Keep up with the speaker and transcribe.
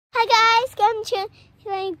Hi guys, come to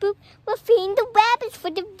Boop. We're feeding the rabbits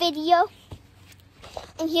for the video.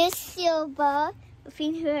 And here's Silver. We're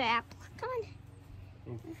feeding her apple. Come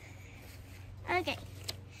on. Okay.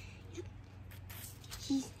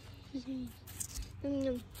 She's there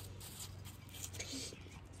you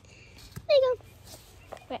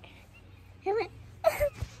go. Wait.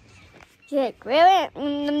 She's like,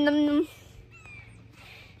 really?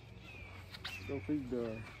 Go feed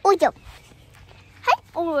the Oreo. Hi,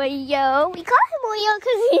 Oreo. We call him Oreo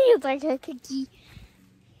because he is like a cookie.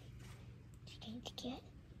 She didn't get it.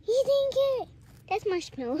 He didn't get it. That's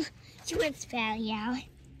Marshmallow. She wants Valley out.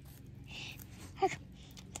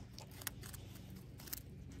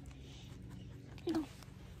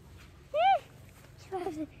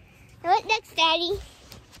 What next, Daddy?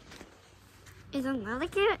 Is another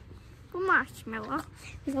carrot for Marshmallow.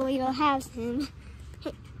 So Oreo has him.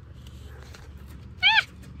 Hey.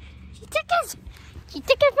 She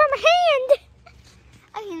took it from her hand.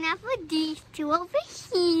 Okay, now for these two over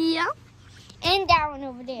here. And that one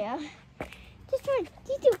over there. This one,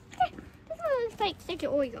 these two. This one looks like such an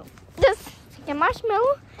Oreo. This like a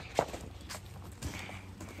Marshmallow.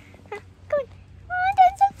 Come on. Oh,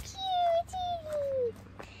 that's so cute.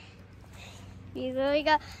 We really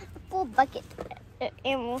got a full bucket of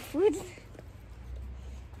animal food.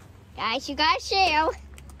 Guys, you gotta share.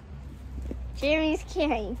 Jeremy's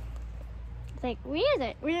carrying. It's like, where is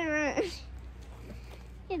it? Where is it?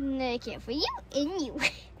 There's another carrot for you and you.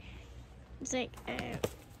 It's like, it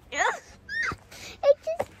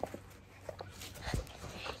just,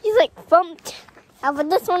 he's like bumped. I'll put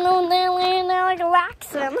this one on there laying there like a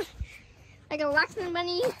Laxon. Like a Laxon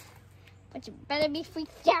bunny. But you better be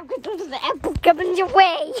freaked out because the apple coming your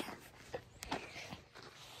way.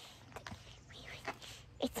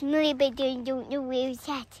 It's really big there and don't know where he's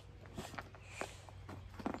at.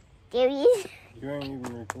 There he is. You ain't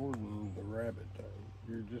even recording the rabbit thing.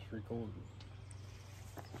 You're just recording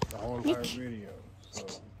the whole entire video. So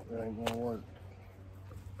it ain't gonna work.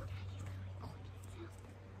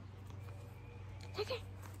 Okay.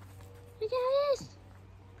 Look at this.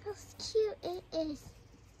 How cute it is.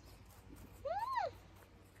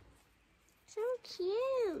 So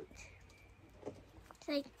cute. It's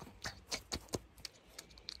like,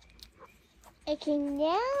 okay,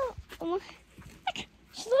 now, look,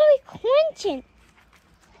 she's really crunching.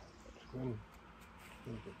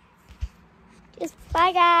 Just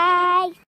bye, guys.